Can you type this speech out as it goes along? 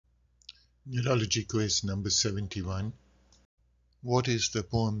Neurology Quiz number 71. What is the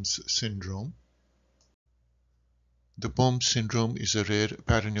POEMS syndrome? The POEMS syndrome is a rare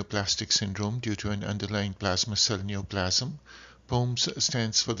paraneoplastic syndrome due to an underlying plasma cell neoplasm. POEMS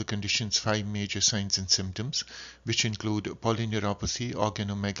stands for the condition's 5 major signs and symptoms, which include polyneuropathy,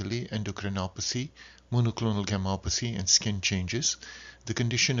 organomegaly, endocrinopathy, monoclonal gammopathy, and skin changes. The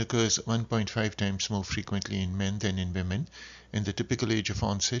condition occurs 1.5 times more frequently in men than in women, and the typical age of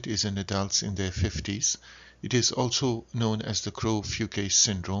onset is in adults in their 50s. It is also known as the Fukase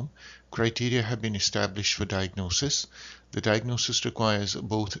syndrome. Criteria have been established for diagnosis. The diagnosis requires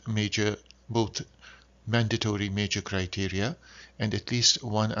both mandatory major criteria and at least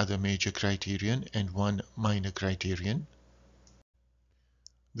one other major criterion and one minor criterion.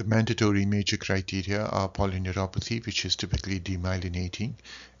 The mandatory major criteria are polyneuropathy, which is typically demyelinating,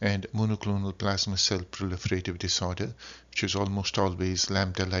 and monoclonal plasma cell proliferative disorder, which is almost always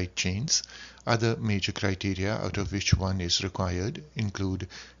Lambda light chains. Other major criteria, out of which one is required, include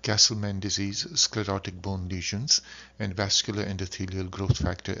Castleman disease, sclerotic bone lesions, and vascular endothelial growth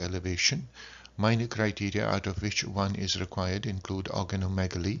factor elevation. Minor criteria, out of which one is required, include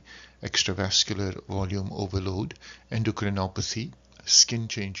organomegaly, extravascular volume overload, endocrinopathy, skin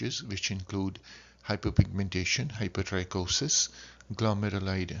changes, which include hyperpigmentation, hypertrichosis,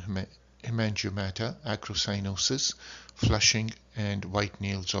 glomeruli hemangiomata, acrocyanosis, flushing, and white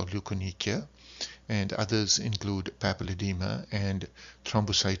nails or leukonychia, and others include papilledema and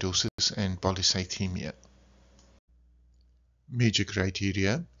thrombocytosis and polycythemia. Major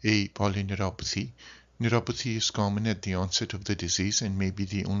criteria: A. Polyneuropathy. Neuropathy is common at the onset of the disease and may be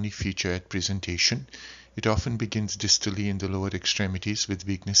the only feature at presentation. It often begins distally in the lower extremities with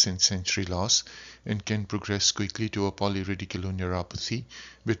weakness and sensory loss and can progress quickly to a polyradiculoneuropathy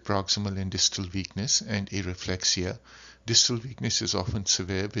with proximal and distal weakness and areflexia. Distal weakness is often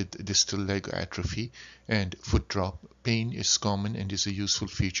severe with distal leg atrophy and foot drop. Pain is common and is a useful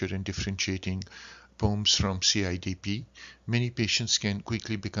feature in differentiating POEMS from CIDP. Many patients can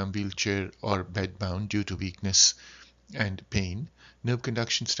quickly become wheelchair or bedbound due to weakness and pain. Nerve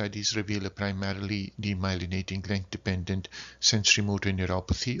conduction studies reveal a primarily demyelinating length-dependent sensory-motor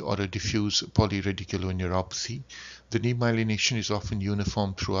neuropathy or a diffuse polyradiculoneuropathy. The demyelination is often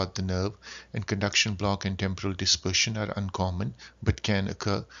uniform throughout the nerve, and conduction block and temporal dispersion are uncommon but can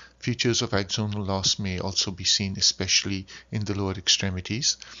occur. Features of axonal loss may also be seen, especially in the lower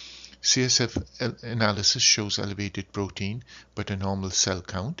extremities. CSF analysis shows elevated protein but a normal cell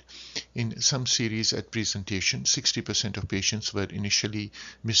count. In some series at presentation, 60% of patients were initially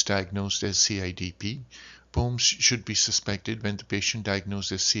misdiagnosed as CIDP. POEMS should be suspected when the patient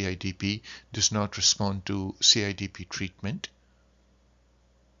diagnosed as CIDP does not respond to CIDP treatment.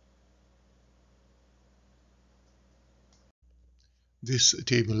 This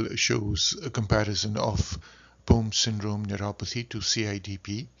table shows a comparison of POEMS syndrome neuropathy to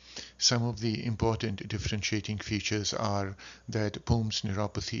CIDP. Some of the important differentiating features are that POEMS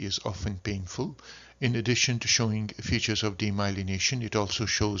neuropathy is often painful. In addition to showing features of demyelination, it also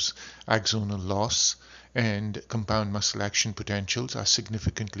shows axonal loss, and compound muscle action potentials are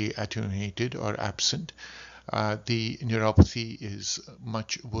significantly attenuated or absent. The neuropathy is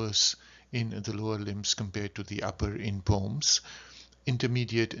much worse in the lower limbs compared to the upper in POEMS.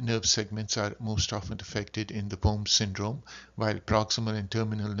 Intermediate nerve segments are most often affected in the POEMS syndrome, while proximal and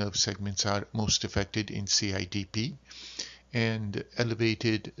terminal nerve segments are most affected in CIDP. And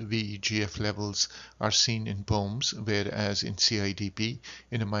elevated VEGF levels are seen in POEMS, whereas in CIDP,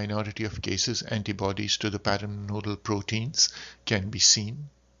 in a minority of cases, antibodies to the paranodal proteins can be seen.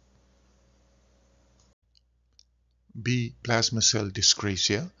 B. Plasma cell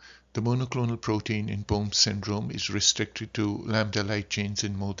dyscrasia. The monoclonal protein in POEMS syndrome is restricted to Lambda light chains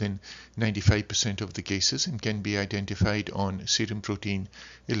in more than 95% of the cases and can be identified on serum protein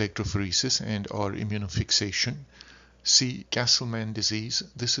electrophoresis and/or immunofixation. C. Castleman disease.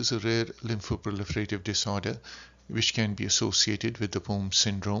 This is a rare lymphoproliferative disorder which can be associated with the POEMS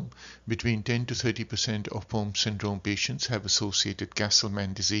syndrome. Between 10 to 30% of POEMS syndrome patients have associated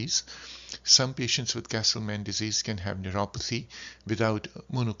Castleman disease. Some patients with Castleman disease can have neuropathy without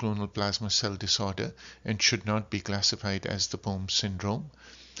monoclonal plasma cell disorder and should not be classified as the POEMS syndrome.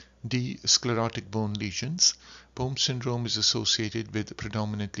 D. Sclerotic bone lesions. POEMS syndrome is associated with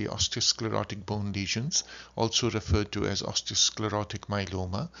predominantly osteosclerotic bone lesions, also referred to as osteosclerotic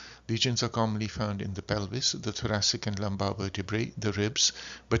myeloma. Lesions are commonly found in the pelvis, the thoracic and lumbar vertebrae, the ribs,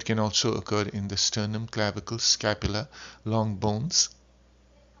 but can also occur in the sternum, clavicle, scapula, long bones.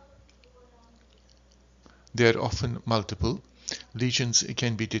 They are often multiple. Lesions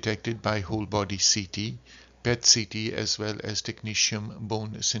can be detected by whole body CT. PET-CT as well as technetium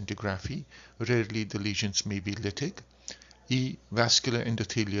bone scintigraphy. Rarely the lesions may be lytic. E. Vascular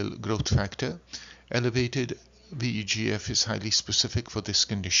endothelial growth factor. Elevated VEGF is highly specific for this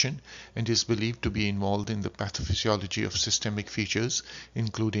condition and is believed to be involved in the pathophysiology of systemic features,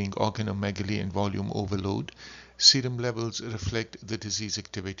 including organomegaly and volume overload. Serum levels reflect the disease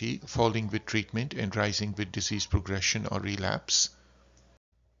activity, falling with treatment and rising with disease progression or relapse.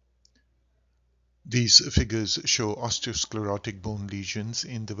 These figures show osteosclerotic bone lesions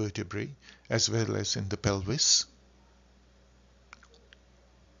in the vertebrae as well as in the pelvis.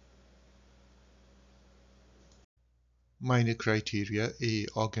 Minor criteria: A.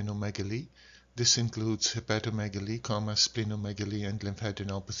 Organomegaly. This includes hepatomegaly, splenomegaly, and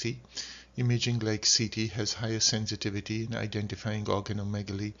lymphadenopathy. Imaging like CT has higher sensitivity in identifying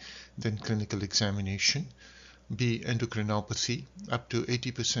organomegaly than clinical examination. B. Endocrinopathy. Up to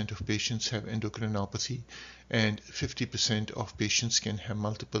 80% of patients have endocrinopathy and 50% of patients can have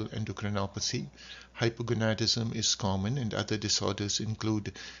multiple endocrinopathy. Hypogonadism is common and other disorders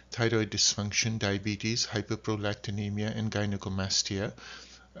include thyroid dysfunction, diabetes, hyperprolactinemia, and gynecomastia.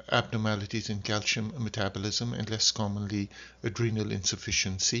 Abnormalities in calcium metabolism, and less commonly adrenal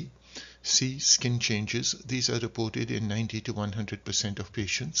insufficiency. C. Skin changes. These are reported in 90 to 100% of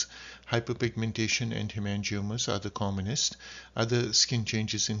patients. Hyperpigmentation and hemangiomas are the commonest. Other skin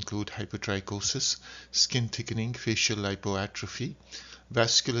changes include hypertrichosis, skin thickening, facial lipoatrophy.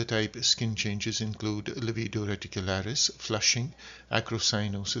 Vascular type skin changes include livedo reticularis, flushing,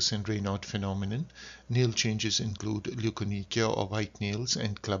 acrocyanosis, and Raynaud phenomenon. Nail changes include leukonychia or white nails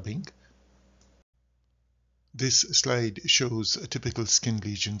and clubbing. This slide shows typical skin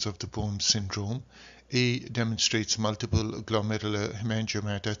lesions of the POEMS syndrome. A demonstrates multiple glomerular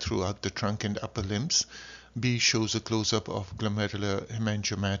hemangiomata throughout the trunk and upper limbs. B shows a close-up of glomerular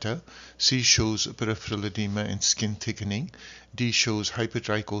hemangiomata. C shows peripheral edema and skin thickening. D shows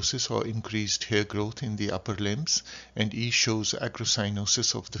hypertrichosis or increased hair growth in the upper limbs. And E shows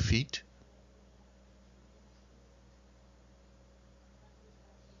acrocyanosis of the feet.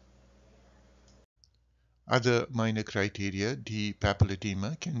 Other minor criteria: D.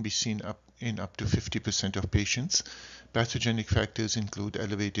 Papilledema can be seen in up to 50% of patients. Pathogenic factors include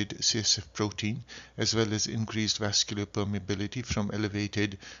elevated CSF protein as well as increased vascular permeability from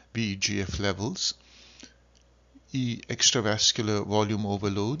elevated VEGF levels. E. Extravascular volume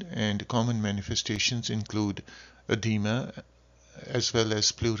overload, and common manifestations include edema as well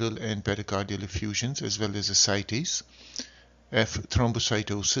as pleural and pericardial effusions as well as ascites. F.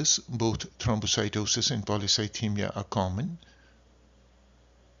 Thrombocytosis. Both thrombocytosis and polycythemia are common.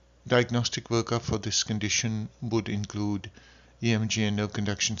 Diagnostic workup for this condition would include EMG and nerve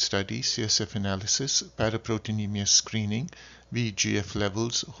conduction study, CSF analysis, paraproteinemia screening, VEGF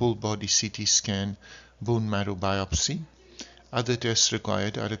levels, whole body CT scan, bone marrow biopsy. Other tests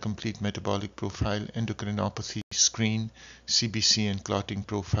required are a complete metabolic profile, endocrinopathy screen, CBC and clotting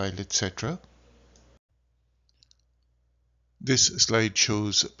profile, etc. This slide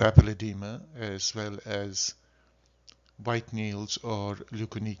shows papilledema as well as white nails or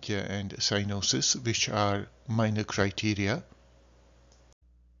leukonychia and cyanosis, which are minor criteria.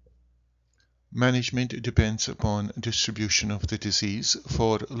 Management depends upon distribution of the disease.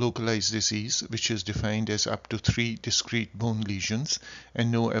 For localized disease, which is defined as up to 3 discrete bone lesions and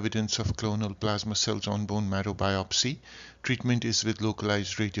no evidence of clonal plasma cells on bone marrow biopsy, treatment is with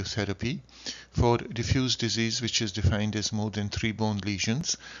localized radiotherapy. For diffuse disease, which is defined as more than 3 bone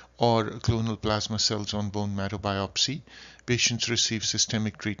lesions or clonal plasma cells on bone marrow biopsy, patients receive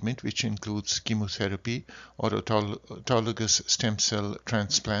systemic treatment, which includes chemotherapy or autologous stem cell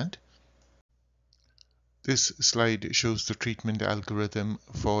transplant. This slide shows the treatment algorithm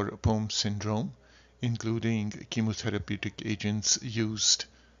for POEMS syndrome, including chemotherapeutic agents used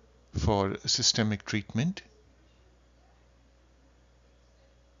for systemic treatment.